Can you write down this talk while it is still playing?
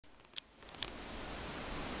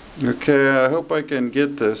Okay, I hope I can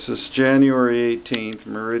get this. It's January 18th,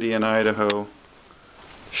 Meridian, Idaho.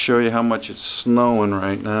 Show you how much it's snowing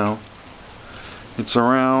right now. It's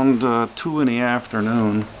around 2 in the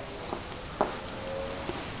afternoon.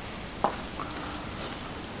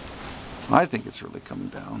 I think it's really coming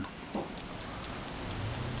down.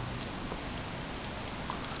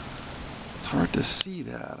 It's hard to see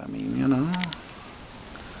that. I mean, you know.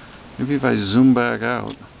 Maybe if I zoom back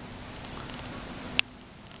out.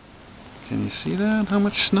 Can you see that? How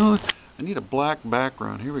much snow? I need a black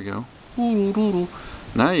background. Here we go.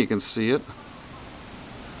 Now you can see it.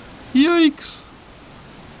 Yikes!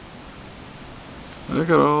 Look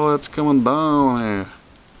at all that's coming down here.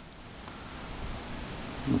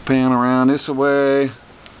 We'll pan around this way.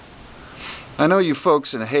 I know you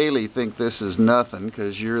folks in Haley think this is nothing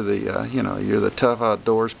because you're the, you're the tough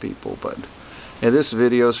outdoors people, but this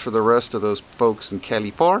video's for the rest of those folks in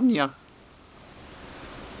California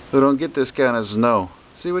who don't get this kind of snow.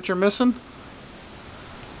 See what you're missing?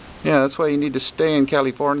 Yeah, that's why you need to stay in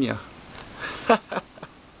California.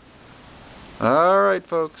 Alright,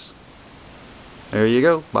 folks. There you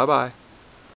go. Bye-bye.